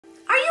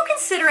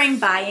considering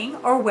buying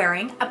or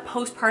wearing a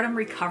postpartum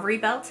recovery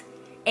belt,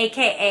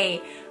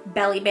 aka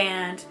belly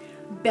band,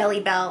 belly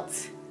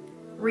belt,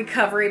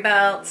 recovery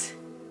belt,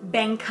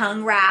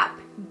 bengkung wrap,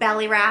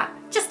 belly wrap,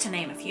 just to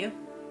name a few?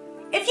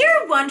 If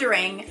you're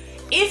wondering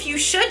if you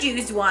should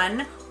use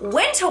one,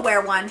 when to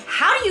wear one,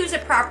 how to use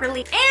it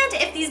properly, and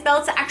if these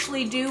belts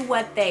actually do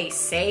what they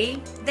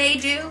say they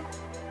do,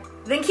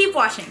 then keep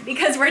watching,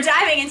 because we're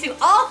diving into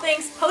all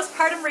things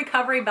postpartum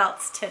recovery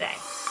belts today.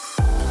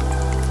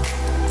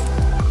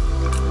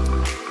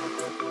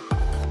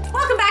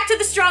 Welcome back to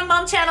the Strong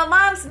Mom channel,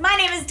 moms. My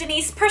name is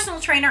Denise, personal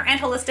trainer and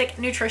holistic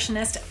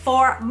nutritionist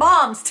for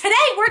moms. Today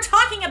we're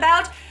talking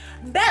about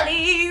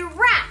belly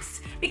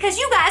wraps, because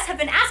you guys have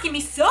been asking me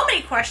so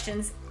many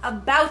questions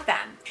about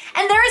them.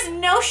 And there is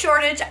no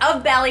shortage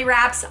of belly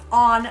wraps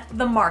on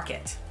the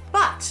market.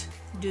 But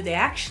do they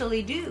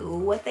actually do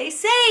what they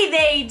say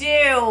they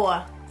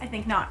do? I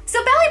think not.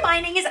 So belly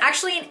binding is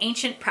actually an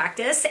ancient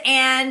practice,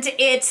 and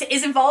it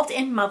is involved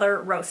in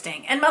mother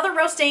roasting. And mother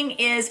roasting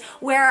is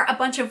where a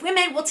bunch of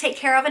women will take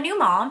care of a new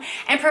mom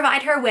and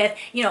provide her with,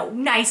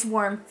 nice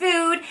warm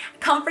food,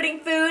 comforting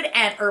food,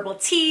 and herbal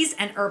teas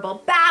and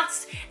herbal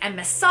baths and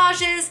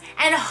massages.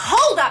 And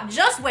hold up,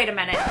 just wait a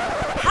minute.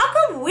 How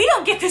come we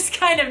don't get this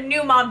kind of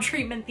new mom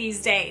treatment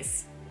these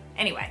days?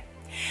 Anyway,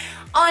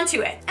 on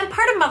to it. And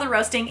part of mother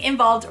roasting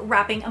involved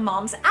wrapping a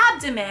mom's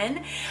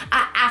abdomen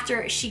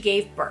after she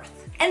gave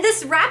birth. And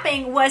this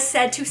wrapping was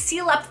said to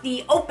seal up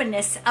the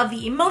openness of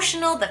the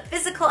emotional, the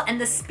physical, and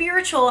the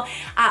spiritual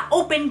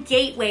open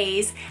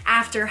gateways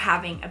after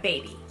having a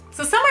baby.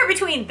 So somewhere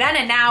between then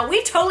and now,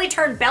 we've totally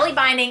turned belly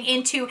binding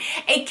into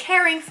a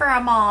caring for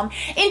a mom,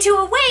 into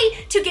a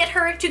way to get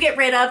her to get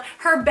rid of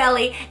her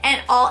belly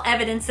and all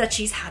evidence that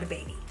she's had a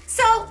baby.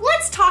 So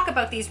let's talk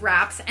about these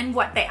wraps and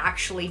what they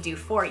actually do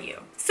for you.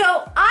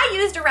 So I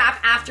used a wrap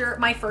after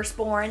my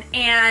firstborn,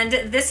 and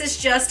this is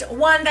just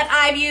one that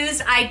I've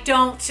used. I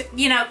don't,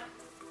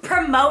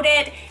 promote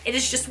it. It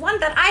is just one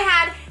that I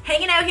had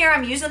hanging out here.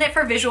 I'm using it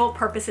for visual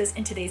purposes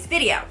in today's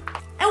video.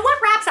 And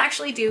what wraps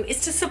actually do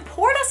is to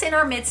support us in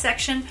our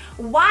midsection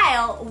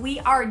while we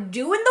are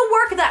doing the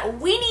work that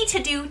we need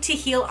to do to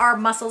heal our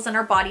muscles and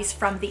our bodies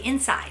from the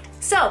inside.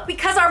 So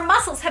because our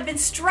muscles have been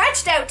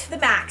stretched out to the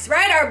max,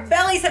 right? Our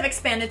bellies have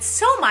expanded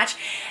so much,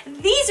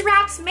 these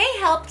wraps may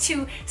help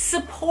to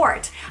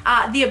support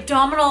the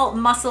abdominal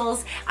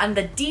muscles and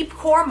the deep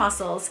core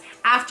muscles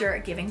after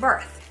giving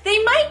birth.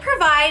 They might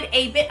provide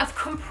a bit of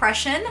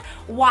compression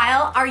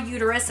while our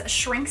uterus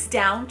shrinks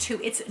down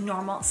to its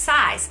normal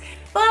size.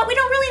 But we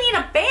don't really need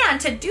a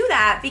band to do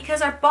that,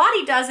 because our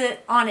body does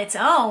it on its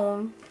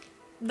own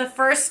the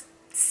first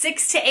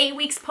 6 to 8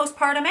 weeks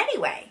postpartum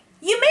anyway.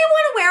 You may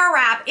want to wear a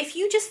wrap if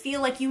you just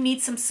feel like you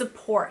need some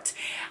support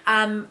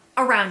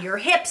around your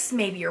hips,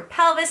 maybe your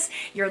pelvis,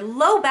 your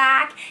low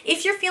back.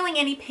 If you're feeling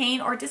any pain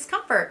or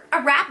discomfort,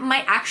 a wrap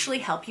might actually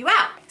help you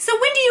out. So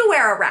when do you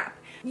wear a wrap?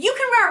 You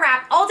can wear a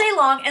wrap all day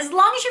long as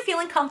you're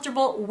feeling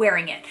comfortable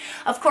wearing it.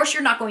 Of course,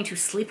 you're not going to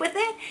sleep with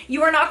it.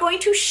 You are not going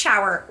to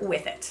shower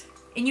with it.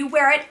 And you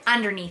wear it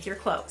underneath your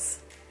clothes.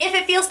 If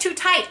it feels too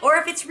tight, or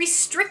if it's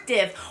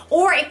restrictive,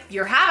 or if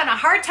you're having a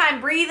hard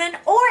time breathing,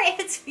 or if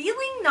it's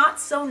feeling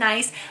not so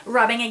nice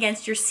rubbing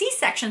against your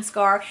C-section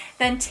scar,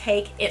 then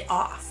take it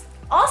off.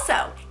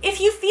 Also, if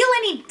you feel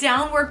any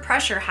downward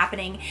pressure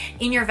happening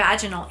in your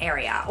vaginal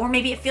area, or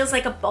maybe it feels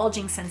like a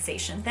bulging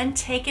sensation, then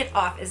take it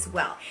off as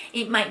well.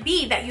 It might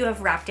be that you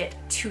have wrapped it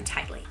too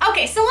tightly.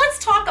 Okay, so let's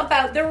talk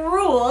about the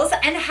rules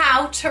and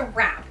how to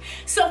wrap.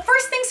 So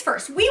first things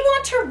first, we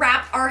want to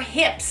wrap our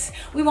hips.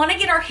 We want to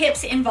get our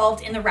hips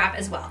involved in the wrap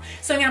as well.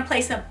 So I'm going to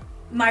place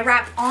my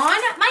wrap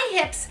on my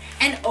hips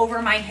and over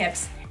my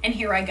hips. And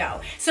here I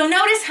go. So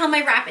notice how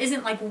my wrap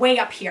isn't like way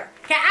up here.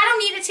 Okay, I don't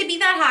need it to be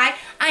that high.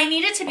 I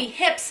need it to be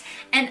hips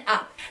and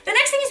up. The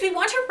next thing is we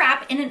want to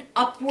wrap in an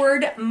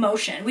upward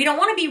motion. We don't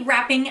want to be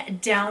wrapping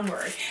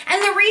downward. And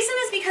the reason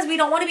is because we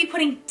don't want to be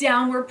putting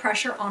downward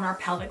pressure on our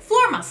pelvic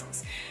floor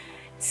muscles.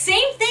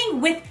 Same thing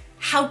with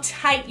how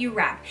tight you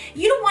wrap.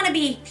 You don't want to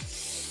be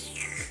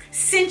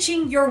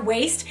cinching your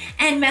waist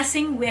and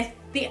messing with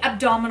the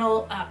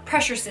abdominal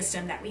pressure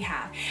system that we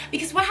have.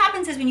 Because what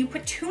happens is when you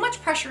put too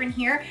much pressure in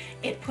here,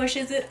 it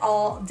pushes it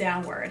all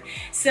downward.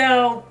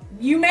 So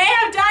you may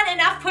have done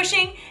enough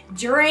pushing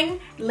during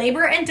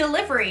labor and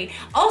delivery.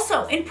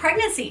 Also in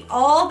pregnancy,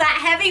 all that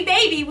heavy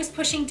baby was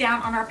pushing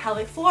down on our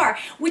pelvic floor,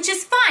 which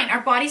is fine.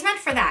 Our body's meant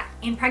for that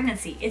in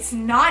pregnancy. It's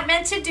not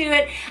meant to do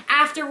it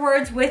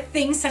afterwards with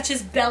things such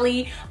as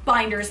belly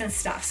binders and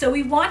stuff. So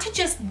we want to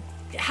just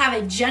have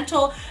a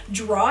gentle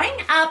drawing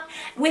up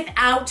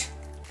without,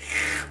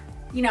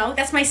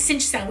 that's my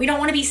cinch sound. We don't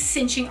want to be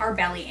cinching our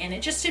belly in.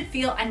 It just should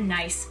feel a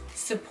nice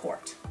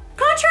support.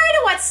 Contrary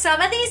to what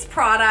some of these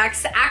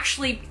products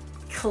actually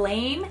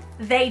claim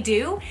they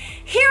do,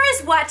 here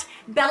is what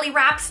belly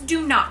wraps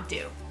do not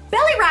do.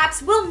 Belly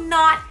wraps will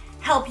not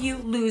help you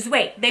lose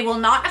weight. They will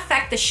not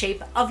affect the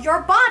shape of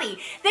your body.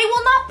 They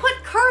will not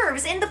put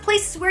curves in the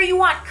places where you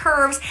want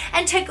curves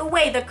and take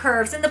away the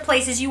curves in the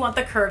places you want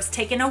the curves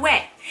taken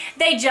away.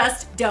 They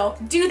just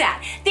don't do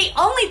that. The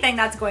only thing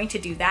that's going to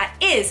do that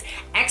is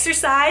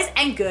exercise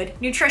and good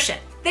nutrition.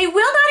 They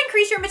will not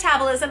increase your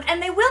metabolism,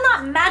 and they will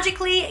not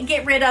magically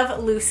get rid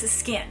of loose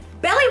skin.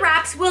 Belly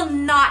wraps will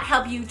not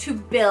help you to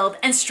build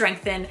and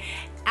strengthen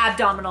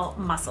abdominal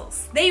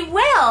muscles. They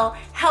will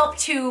help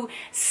to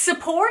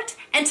support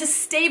and to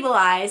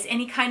stabilize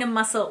any kind of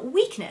muscle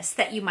weakness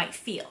that you might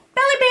feel.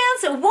 Belly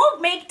bands won't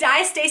make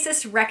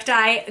diastasis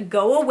recti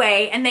go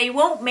away, and they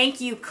won't make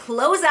you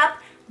close up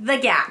the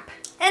gap.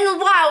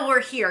 And while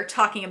we're here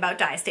talking about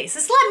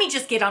diastasis, let me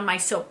just get on my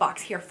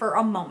soapbox here for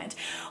a moment.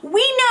 We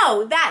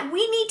know that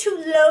we need to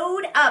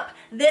load up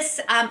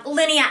this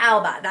linea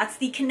alba. That's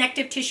the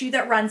connective tissue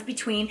that runs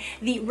between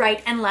the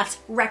right and left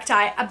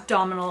recti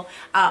abdominal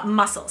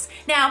muscles.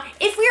 Now,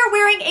 if we are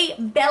wearing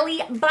a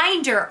belly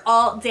binder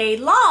all day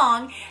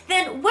long,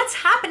 then what's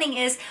happening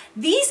is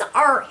these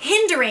are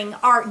hindering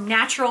our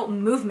natural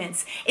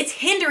movements. It's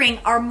hindering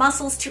our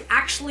muscles to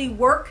actually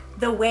work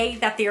the way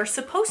that they are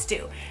supposed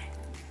to.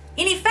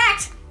 In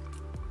effect,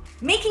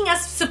 making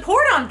us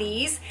support on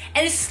these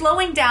and is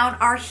slowing down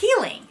our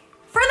healing.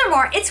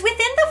 Furthermore, it's within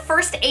the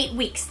first 8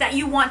 weeks that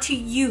you want to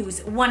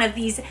use one of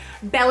these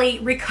belly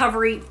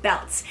recovery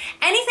belts.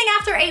 Anything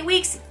after 8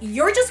 weeks,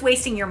 you're just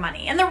wasting your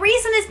money. And the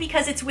reason is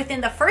because it's within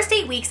the first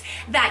 8 weeks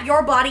that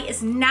your body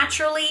is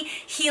naturally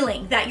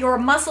healing, that your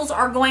muscles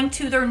are going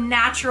to their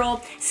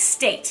natural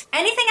state.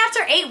 Anything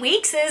after 8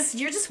 weeks is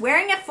you're just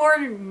wearing it for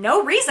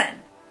no reason.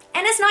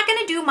 And it's not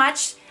gonna do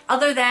much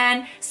other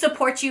than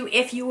support you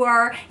if you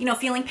are,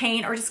 feeling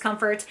pain or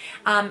discomfort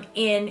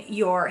in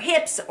your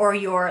hips or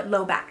your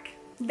low back.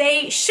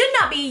 They should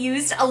not be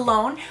used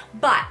alone,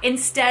 but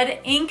instead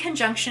in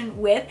conjunction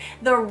with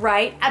the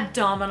right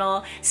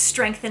abdominal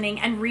strengthening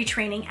and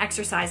retraining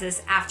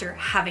exercises after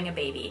having a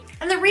baby.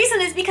 And the reason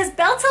is because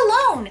belts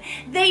alone,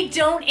 they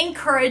don't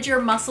encourage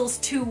your muscles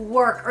to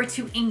work or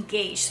to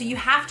engage. So you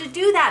have to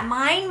do that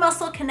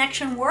mind-muscle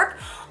connection work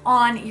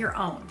on your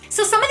own.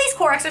 So some of these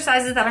core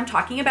exercises that I'm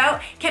talking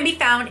about can be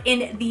found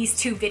in these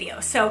 2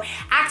 videos. So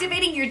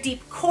activating your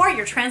deep core,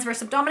 your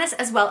transverse abdominis,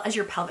 as well as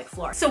your pelvic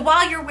floor. So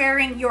while you're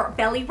wearing your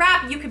belly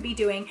wrap, you could be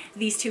doing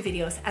these 2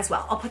 videos as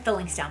well. I'll put the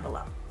links down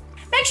below.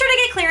 Make sure to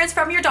get clearance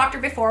from your doctor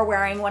before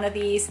wearing one of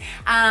these.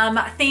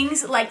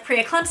 Things like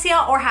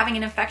preeclampsia or having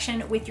an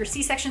infection with your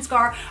C-section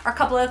scar are a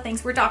couple of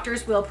things where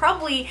doctors will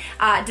probably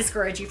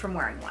discourage you from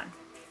wearing one.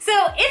 So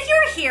if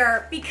you're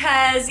here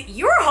because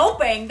you're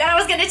hoping that I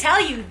was gonna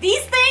tell you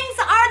these things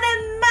are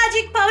the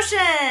magic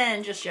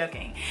potion, just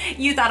joking.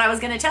 You thought I was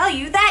gonna tell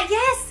you that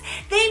yes,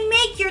 they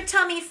make your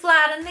tummy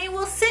flat and they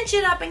will cinch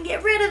it up and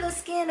get rid of the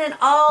skin and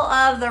all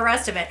of the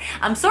rest of it.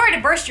 I'm sorry to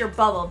burst your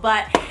bubble,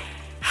 but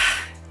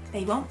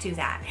they won't do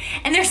that.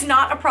 And there's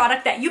not a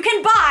product that you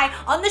can buy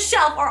on the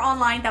shelf or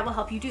online that will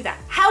help you do that.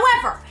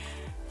 However,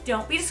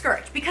 don't be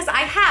discouraged because I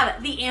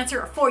have the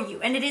answer for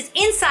you, and it is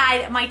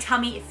inside my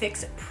Tummy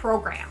Fix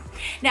program.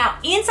 Now,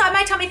 inside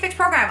my Tummy Fix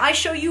program, I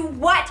show you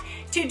what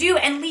to do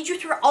and lead you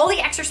through all the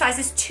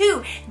exercises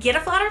to get a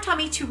flatter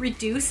tummy, to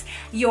reduce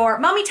your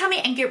mummy tummy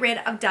and get rid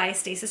of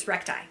diastasis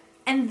recti.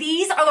 And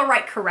these are the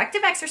right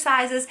corrective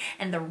exercises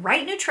and the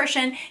right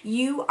nutrition.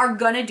 You are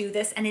gonna do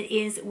this, and it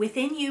is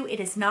within you.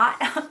 It is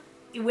not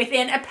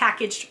within a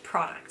packaged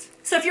product.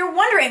 So if you're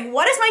wondering,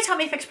 what is my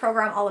Tummy Fix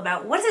program all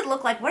about? What does it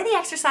look like? What are the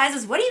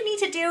exercises? What do you need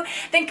to do?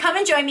 Then come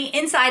and join me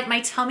inside my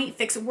Tummy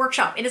Fix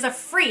workshop. It is a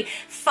free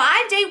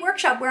 5-day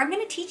workshop where I'm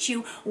gonna teach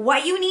you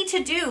what you need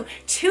to do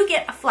to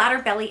get a flatter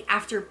belly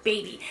after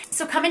baby.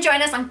 So come and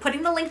join us. I'm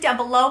putting the link down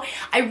below.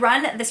 I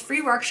run this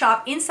free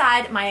workshop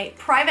inside my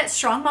private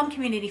Strong Mom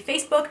Community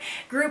Facebook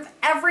group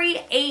every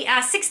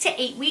 6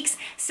 to 8 weeks.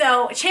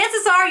 So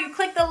chances are you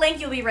click the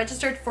link, you'll be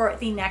registered for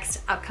the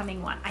next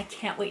upcoming one. I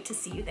can't wait to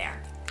see you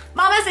there.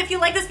 Mamas, if you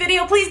like this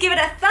video, please give it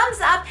a thumbs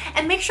up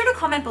and make sure to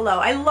comment below.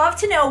 I love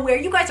to know where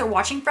you guys are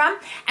watching from,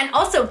 and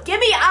also give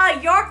me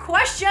your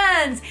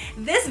questions.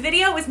 This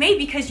video was made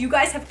because you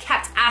guys have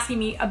kept asking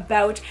me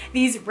about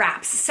these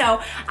wraps.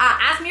 So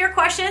ask me your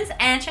questions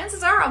and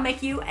chances are I'll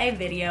make you a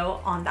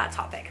video on that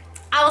topic.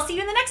 I will see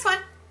you in the next one.